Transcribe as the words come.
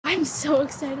I'm so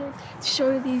excited to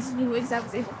show you these new wigs I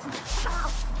was able to.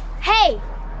 Hey!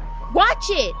 Watch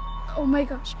it! Oh my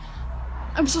gosh.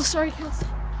 I'm so sorry, Kelsey.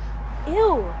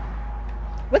 Ew.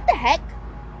 What the heck?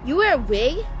 You wear a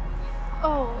wig?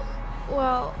 Oh,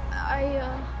 well,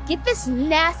 Get this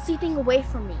nasty thing away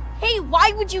from me. Hey,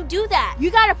 why would you do that?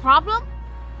 You got a problem?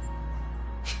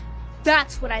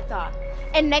 That's what I thought.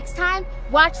 And next time,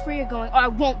 watch where you're going or I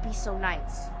won't be so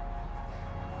nice.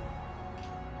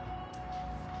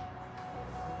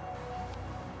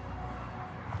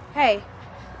 Hey,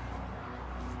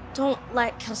 don't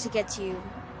let Kelsey get to you.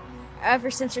 Ever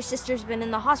since her sister's been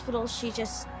in the hospital, she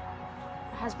just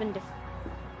has been different.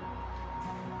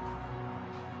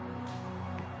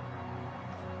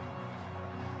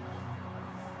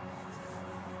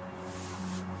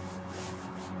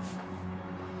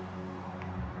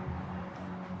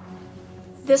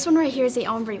 this one right here is the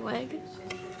ombre wig.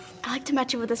 I like to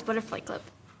match it with this butterfly clip.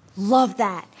 Love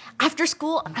that. After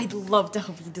school, I'd love to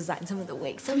help you design some of the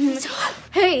wigs.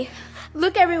 Hey,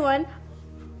 look everyone.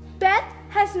 Beth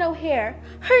has no hair.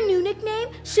 Her new nickname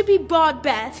should be Bald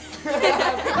Beth.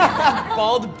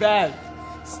 Bald Beth.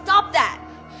 Stop that.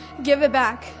 Give it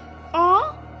back.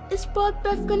 Aw, is Bald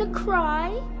Beth gonna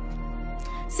cry?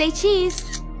 Say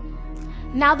cheese.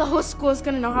 Now the whole school is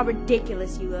gonna know how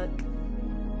ridiculous you look.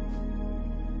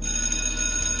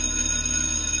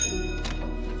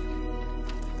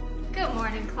 Good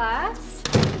morning, class.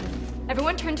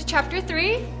 Everyone turn to chapter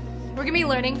 3. We're gonna be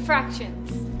learning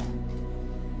fractions.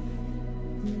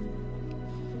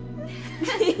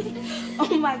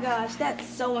 Oh my gosh, that's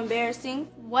so embarrassing.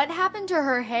 What happened to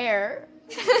her hair?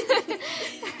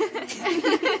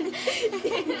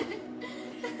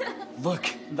 Look,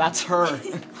 that's her.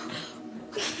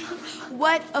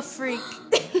 What a freak.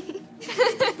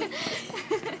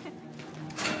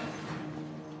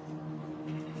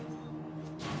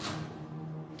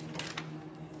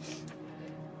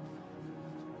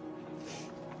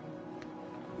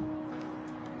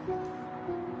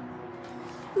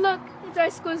 Look, it's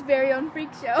our school's very own freak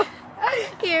show.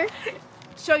 Here,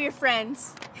 show your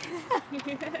friends.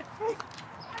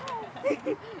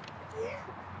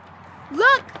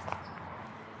 Look!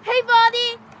 Hey,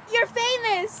 Buddy, you're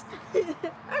famous!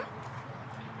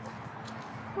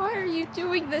 Why are you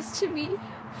doing this to me?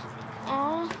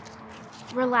 Aw,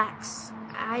 relax.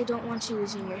 I don't want you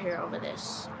losing your hair over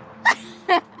this.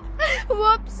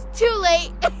 Whoops, too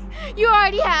late. You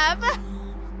already have.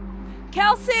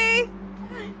 Kelsey!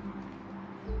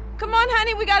 Come on,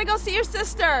 honey, we gotta go see your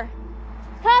sister.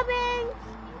 Coming!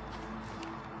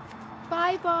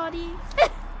 Bye, Buddy.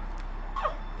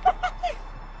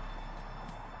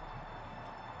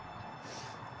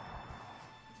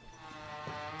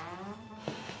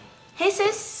 Hey,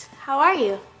 sis. How are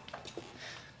you?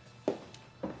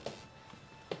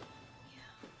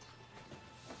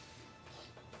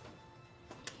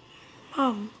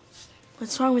 Mom,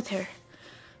 what's wrong with her?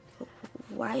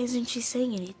 Why isn't she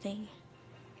saying anything?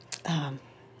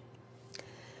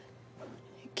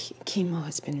 Chemo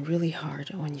has been really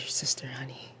hard on your sister,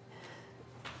 honey.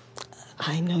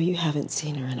 I know you haven't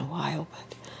seen her in a while,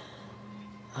 but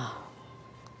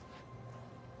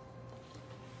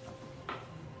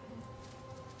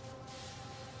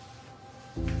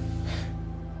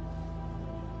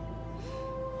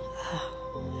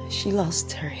she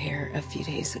lost her hair a few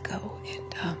days ago,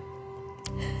 and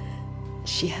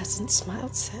she hasn't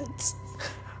smiled since.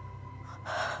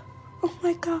 Oh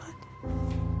my God.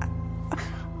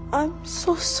 I'm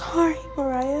so sorry,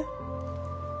 Mariah.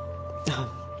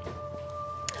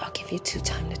 I'll give you 2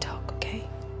 time to talk, okay?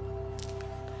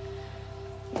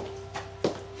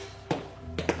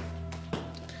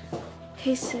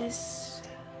 Hey, sis.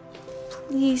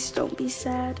 Please don't be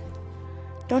sad.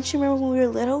 Don't you remember when we were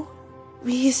little?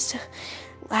 We used to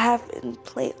laugh and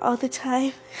play all the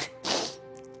time.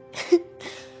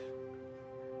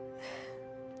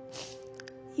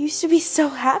 You used to be so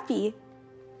happy.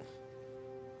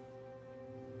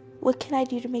 What can I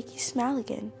do to make you smile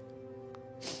again?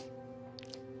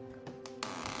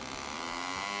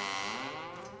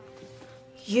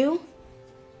 You?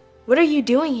 What are you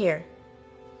doing here?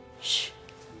 Shh.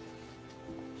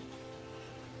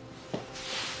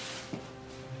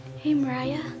 Hey,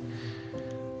 Mariah.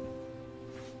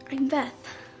 I'm Beth.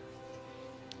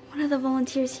 One of the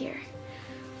volunteers here.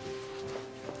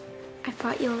 I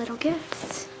brought you a little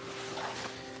gift.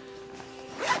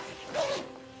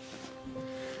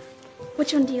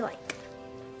 Which one do you like?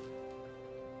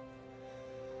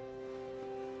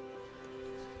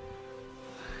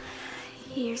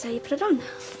 Here's how you put it on.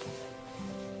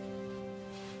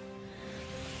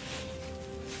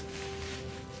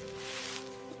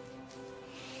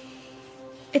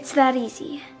 It's that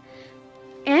easy.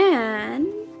 And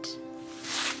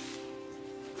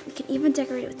we can even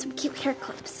decorate it with some cute hair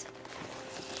clips.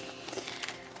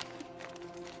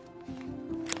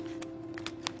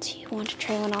 Do you want to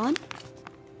try one on?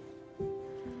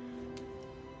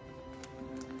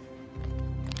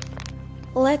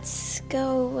 Let's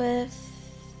go with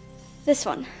this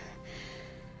one.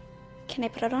 Can I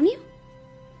put it on you?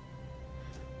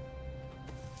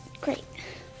 Great.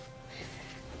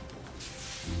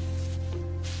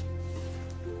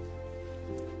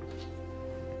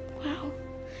 Wow.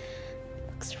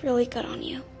 Looks really good on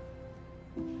you.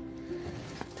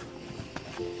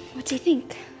 What do you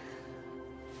think?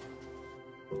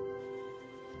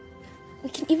 We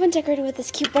can even decorate it with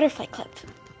this cute butterfly clip.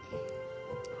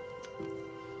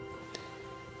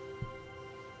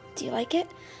 Do you like it?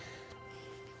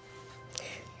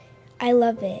 I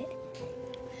love it.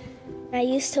 I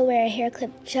used to wear a hair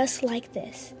clip just like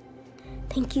this.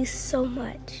 Thank you so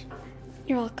much.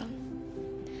 You're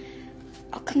welcome.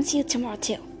 I'll come see you tomorrow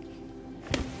too.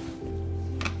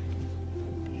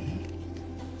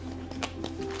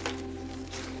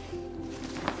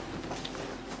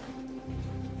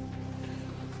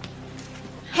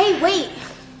 Hey, wait!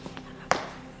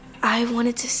 I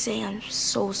wanted to say I'm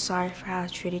so sorry for how I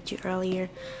treated you earlier.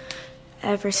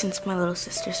 Ever since my little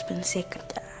sister's been sick,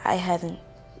 I haven't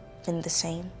been the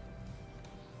same.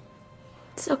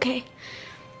 It's okay.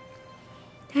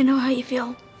 I know how you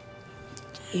feel.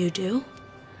 You do?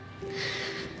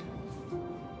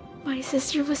 My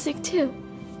sister was sick too.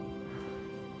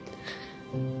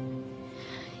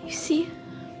 You see,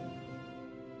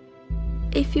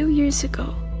 a few years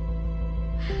ago,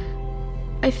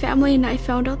 my family and I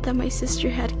found out that my sister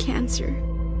had cancer.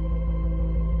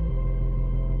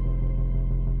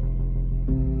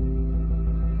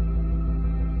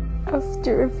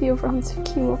 After a few rounds of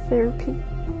chemotherapy,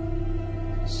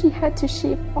 she had to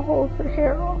shave all of her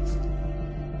hair off.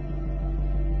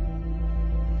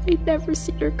 I'd never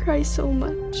seen her cry so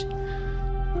much.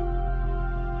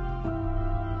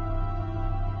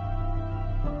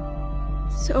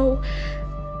 So,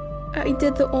 I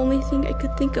did the only thing I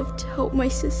could think of to help my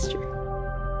sister.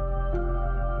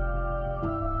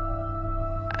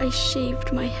 I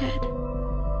shaved my head.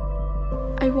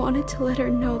 I wanted to let her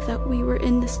know that we were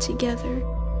in this together,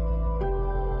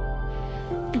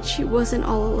 and she wasn't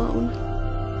all alone.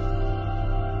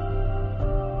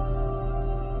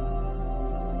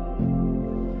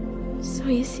 So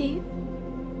you see,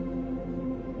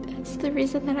 that's the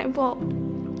reason that I'm bald.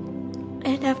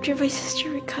 And after my sister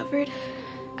recovered,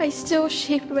 I still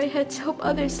shaved my head to help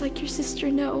others like your sister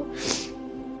know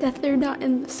that they're not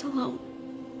in this alone.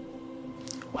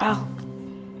 Wow.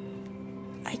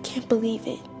 I can't believe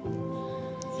it.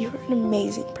 You're an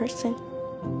amazing person.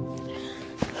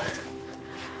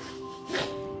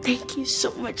 Thank you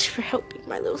so much for helping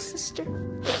my little sister.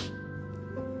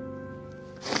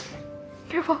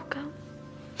 You're welcome.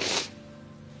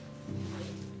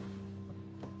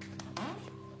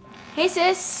 Hey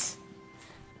sis,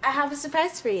 I have a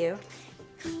surprise for you.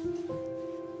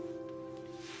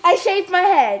 I shaved my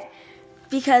head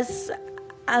because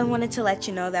I wanted to let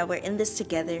you know that we're in this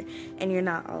together and you're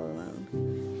not all alone.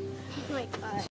 Oh my God.